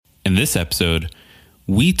In this episode,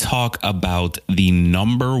 we talk about the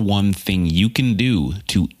number one thing you can do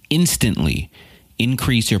to instantly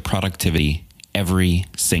increase your productivity every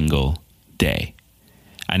single day.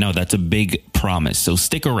 I know that's a big promise, so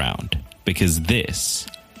stick around because this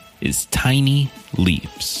is Tiny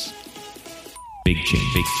Leaps. Big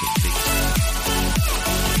change, big change, big change.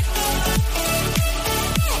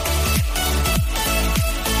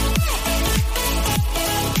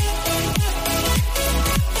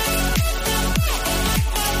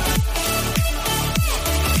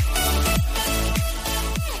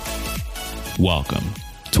 Welcome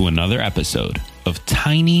to another episode of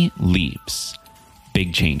Tiny Leaps,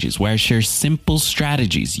 Big Changes, where I share simple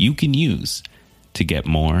strategies you can use to get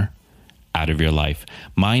more out of your life.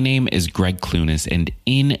 My name is Greg Clunas, and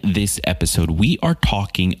in this episode, we are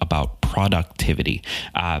talking about productivity.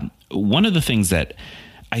 One of the things that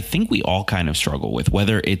I think we all kind of struggle with,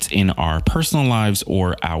 whether it's in our personal lives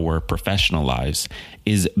or our professional lives,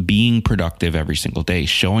 is being productive every single day,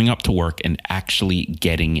 showing up to work and actually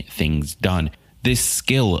getting things done. This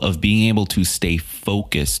skill of being able to stay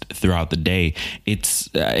focused throughout the day, it's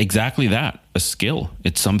exactly that, a skill.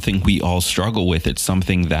 It's something we all struggle with. It's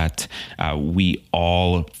something that we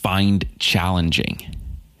all find challenging.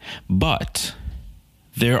 But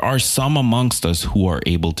there are some amongst us who are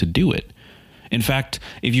able to do it. In fact,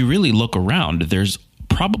 if you really look around, there's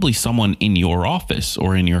probably someone in your office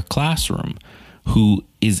or in your classroom who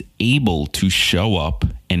is able to show up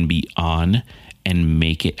and be on and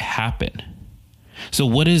make it happen. So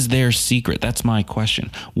what is their secret? That's my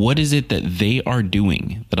question. What is it that they are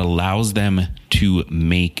doing that allows them to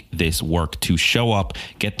make this work, to show up,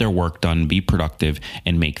 get their work done, be productive,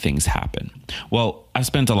 and make things happen? Well, I've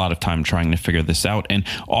spent a lot of time trying to figure this out, and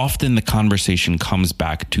often the conversation comes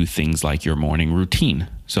back to things like your morning routine.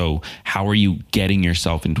 So how are you getting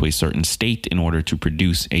yourself into a certain state in order to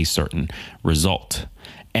produce a certain result?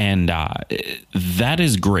 And that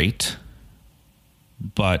is great,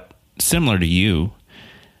 but similar to you,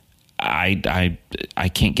 I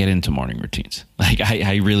can't get into morning routines. Like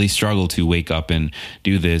I really struggle to wake up and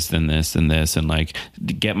do this, then this, and this, and like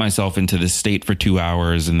get myself into this state for 2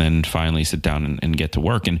 hours and then finally sit down and get to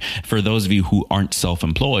work. And for those of you who aren't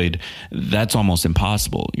self-employed, that's almost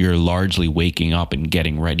impossible. You're largely waking up and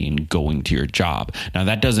getting ready and going to your job. Now,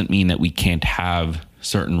 that doesn't mean that we can't have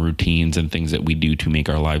certain routines and things that we do to make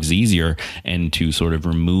our lives easier and to sort of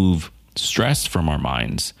remove stress from our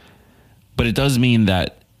minds. But it does mean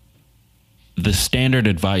that the standard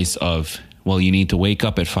advice of, well, you need to wake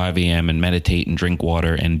up at 5 a.m. and meditate and drink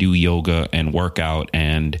water and do yoga and work out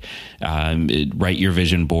and write your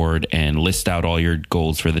vision board and list out all your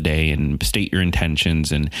goals for the day and state your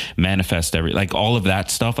intentions and manifest like all of that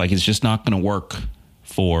stuff, like it's just not going to work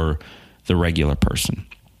for the regular person.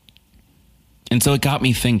 And so it got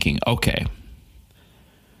me thinking, okay,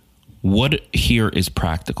 what here is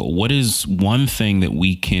practical? What is one thing that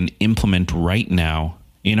we can implement right now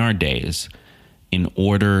in our days in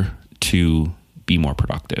order to be more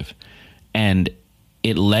productive? And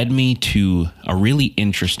it led me to a really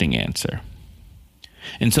interesting answer.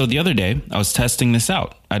 And so the other day, I was testing this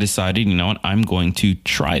out. I decided, you know what, I'm going to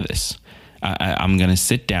try this. I'm going to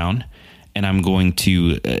sit down and I'm going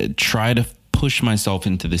to try to push myself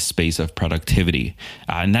into this space of productivity.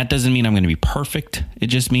 And that doesn't mean I'm going to be perfect. It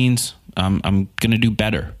just means I'm going to do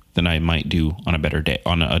better than I might do on a better day,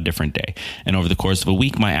 on a different day. And over the course of a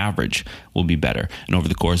week, my average will be better. And over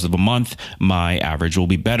the course of a month, my average will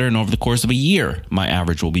be better. And over the course of a year, my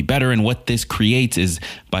average will be better. And what this creates is,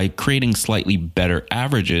 by creating slightly better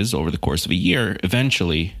averages over the course of a year,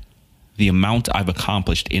 eventually the amount I've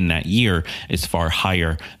accomplished in that year is far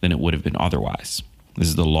higher than it would have been otherwise. This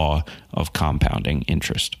is the law of compounding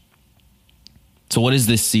interest. So what is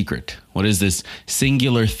this secret? What is this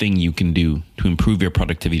singular thing you can do to improve your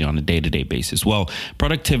productivity on a day-to-day basis? Well,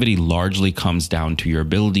 productivity largely comes down to your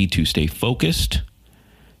ability to stay focused,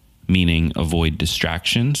 meaning avoid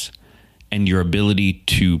distractions, and your ability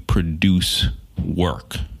to produce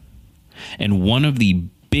work. And one of the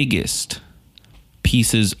biggest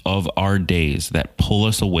pieces of our days that pull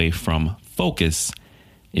us away from focus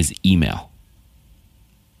is email.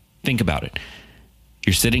 Think about it.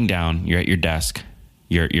 You're sitting down, you're at your desk,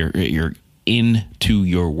 you're into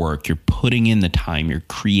your work, you're putting in the time, you're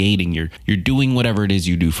creating, you're doing whatever it is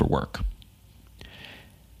you do for work.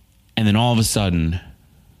 And then all of a sudden,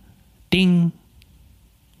 ding,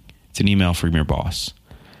 it's an email from your boss.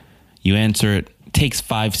 You answer it, takes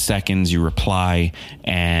 5 seconds, you reply,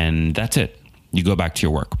 and that's it. You go back to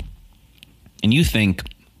your work. And you think,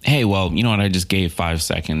 hey, well, you know what? I just gave 5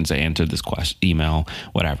 seconds. I answered this email,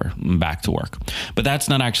 whatever, I'm back to work. But that's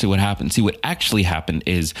not actually what happened. See, what actually happened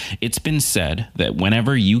is it's been said that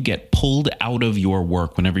whenever you get pulled out of your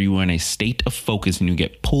work, whenever you are in a state of focus and you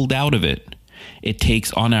get pulled out of it, it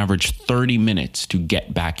takes on average 30 minutes to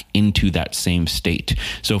get back into that same state.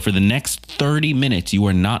 So for the next 30 minutes, you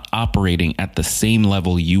are not operating at the same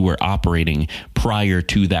level you were operating prior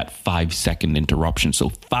to that 5-second interruption. So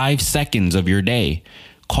 5 seconds of your day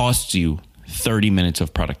costs you 30 minutes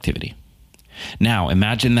of productivity. Now,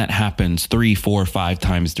 imagine that happens 3, 4, 5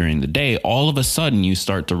 times during the day. All of a sudden, you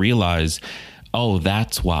start to realize, oh,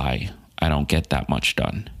 that's why I don't get that much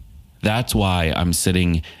done. That's why I'm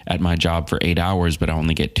sitting at my job for 8 hours, but I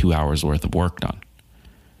only get 2 hours worth of work done.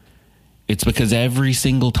 It's because every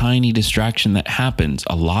single tiny distraction that happens,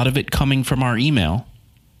 a lot of it coming from our email,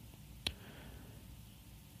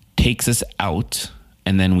 takes us out,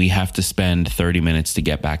 and then we have to spend 30 minutes to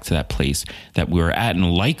get back to that place that we were at.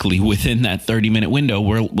 And likely within that 30-minute window,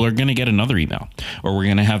 we're going to get another email, or we're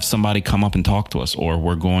going to have somebody come up and talk to us, or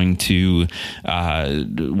we're going to,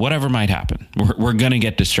 whatever might happen. We're going to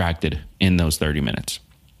get distracted in those 30 minutes.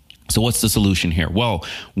 So what's the solution here? Well,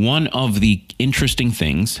 one of the interesting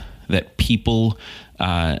things that people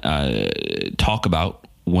talk about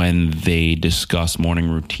when they discuss morning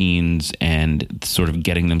routines and sort of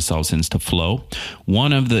getting themselves into flow,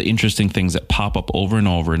 one of the interesting things that pop up over and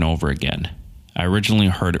over and over again, I originally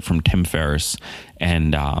heard it from Tim Ferriss,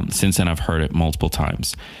 and since then I've heard it multiple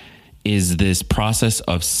times, is this process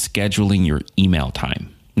of scheduling your email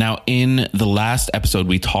time. Now, in the last episode,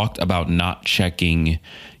 we talked about not checking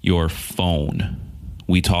your phone.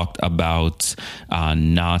 We talked about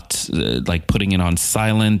not like putting it on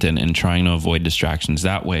silent and trying to avoid distractions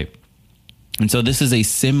that way. And so this is a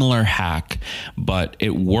similar hack, but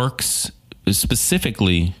it works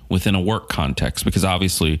specifically within a work context, because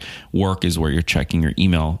obviously work is where you're checking your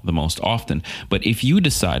email the most often. But if you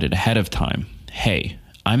decided ahead of time, hey,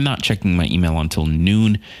 I'm not checking my email until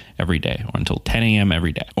noon every day, or until 10 a.m.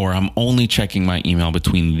 every day, or I'm only checking my email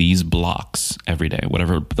between these blocks every day,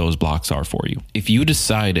 whatever those blocks are for you. If you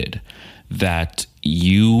decided that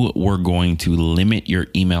you were going to limit your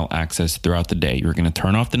email access throughout the day, you're going to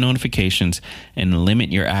turn off the notifications and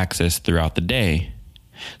limit your access throughout the day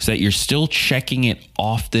so that you're still checking it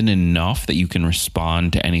often enough that you can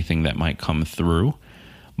respond to anything that might come through,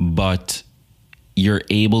 but you're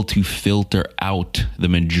able to filter out the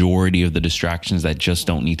majority of the distractions that just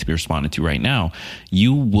don't need to be responded to right now,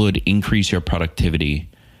 you would increase your productivity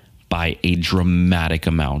by a dramatic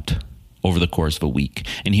amount over the course of a week.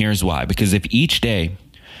 And here's why. Because if each day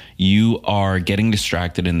you are getting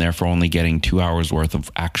distracted and therefore only getting 2 hours worth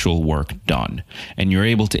of actual work done, and you're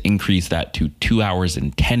able to increase that to 2 hours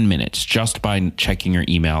and 10 minutes just by checking your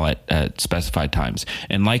email at specified times,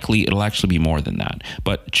 and likely it'll actually be more than that,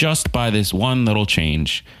 but just by this one little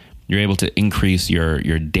change, you're able to increase your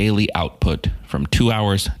daily output from 2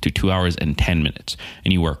 hours to 2 hours and 10 minutes,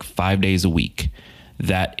 and you work 5 days a week.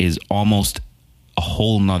 That is almost a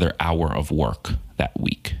whole nother hour of work that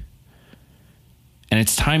week. And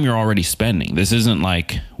it's time you're already spending. This isn't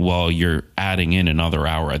like, well, you're adding in another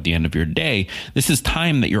hour at the end of your day. This is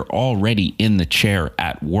time that you're already in the chair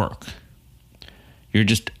at work. You're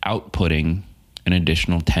just outputting an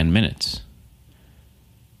additional 10 minutes.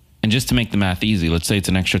 And just to make the math easy, let's say it's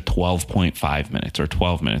an extra 12.5 minutes or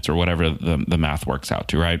 12 minutes or whatever the math works out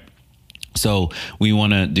to, right? So we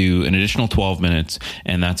want to do an additional 12 minutes,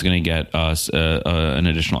 and that's going to get us an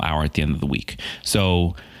additional hour at the end of the week.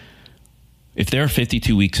 So if there are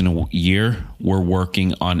 52 weeks in a year, we're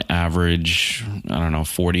working on average,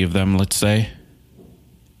 40 of them, let's say.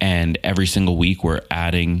 And every single week we're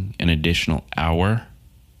adding an additional hour.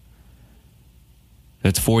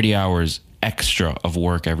 That's 40 hours extra of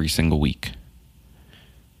work every single week.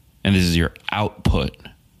 And this is your output,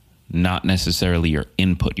 not necessarily your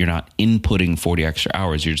input. You're not inputting 40 extra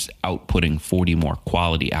hours. You're just outputting 40 more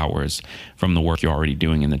quality hours from the work you're already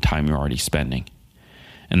doing and the time you're already spending.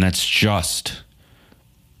 And that's just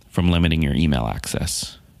from limiting your email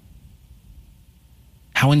access.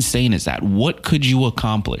 How insane is that? What could you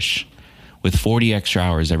accomplish with 40 extra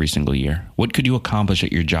hours every single year? What could you accomplish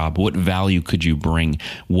at your job? What value could you bring?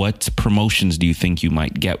 What promotions do you think you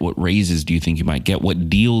might get? What raises do you think you might get? What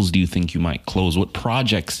deals do you think you might close? What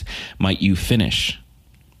projects might you finish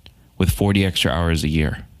with 40 extra hours a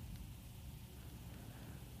year?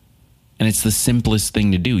 And it's the simplest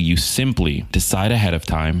thing to do. You simply decide ahead of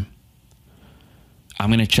time, I'm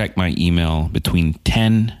going to check my email between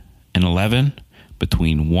 10 and 11,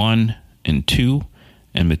 between 1 and 2,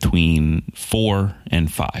 and between 4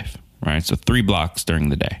 and 5, right? So 3 blocks during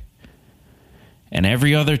the day. And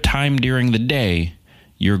every other time during the day,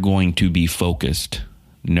 you're going to be focused,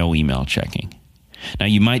 no email checking. Now,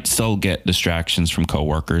 you might still get distractions from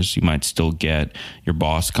coworkers. You might still get your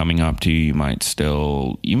boss coming up to you.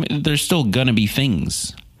 There's still going to be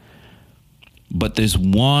things. But this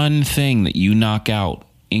one thing that you knock out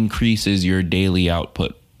increases your daily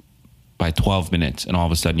output by 12 minutes. And all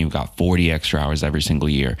of a sudden, you've got 40 extra hours every single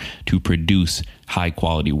year to produce high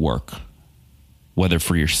quality work, whether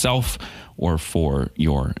for yourself or for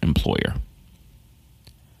your employer.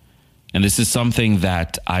 And this is something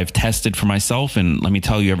that I've tested for myself. And let me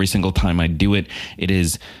tell you, every single time I do it, it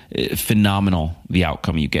is phenomenal, the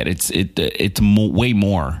outcome you get. It's way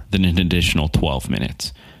more than an additional 12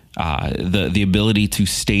 minutes. The ability to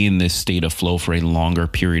stay in this state of flow for a longer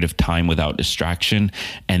period of time without distraction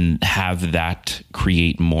and have that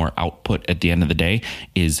create more output at the end of the day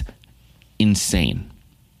is insane.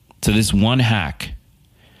 So this one hack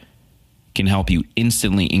can help you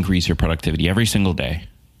instantly increase your productivity every single day,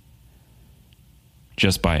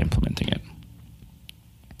 just by implementing it.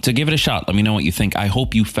 So give it a shot. Let me know what you think. I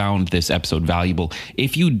hope you found this episode valuable.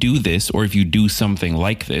 If you do this, or if you do something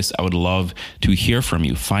like this, I would love to hear from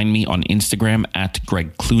you. Find me on Instagram at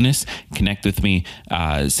Greg Clunis. Connect with me.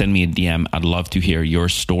 Send me a DM. I'd love to hear your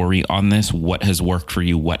story on this. What has worked for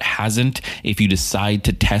you? What hasn't? If you decide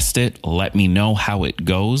to test it, let me know how it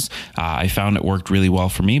goes. I found it worked really well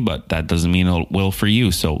for me, but that doesn't mean it will for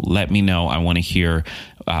you. So let me know. I want to hear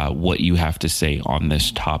what you have to say on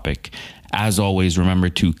this topic. As always, remember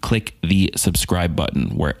to click the subscribe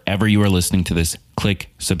button. Wherever you are listening to this, click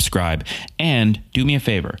subscribe. And do me a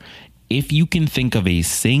favor. If you can think of a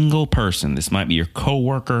single person, this might be your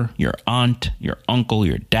coworker, your aunt, your uncle,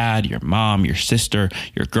 your dad, your mom, your sister,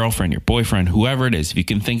 your girlfriend, your boyfriend, whoever it is, if you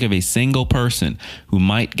can think of a single person who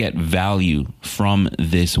might get value from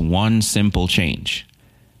this one simple change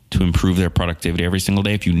to improve their productivity every single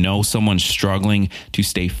day. If you know someone's struggling to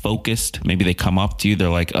stay focused, maybe they come up to you, they're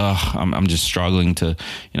like, I'm just struggling to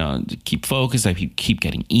keep focused. I keep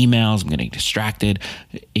getting emails, I'm getting distracted.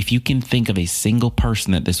 If you can think of a single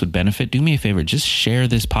person that this would benefit, do me a favor, just share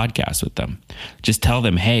this podcast with them. Just tell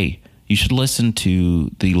them, hey, you should listen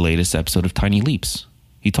to the latest episode of Tiny Leaps.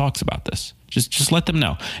 He talks about this. Just let them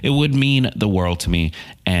know. It would mean the world to me,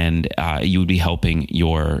 and you would be helping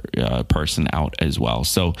your person out as well.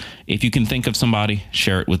 So if you can think of somebody,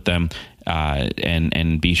 share it with them,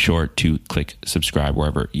 and be sure to click subscribe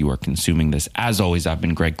wherever you are consuming this. As always, I've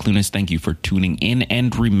been Greg Clunis. Thank you for tuning in,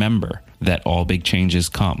 and remember that all big changes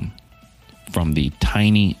come from the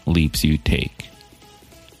tiny leaps you take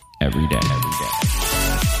every day.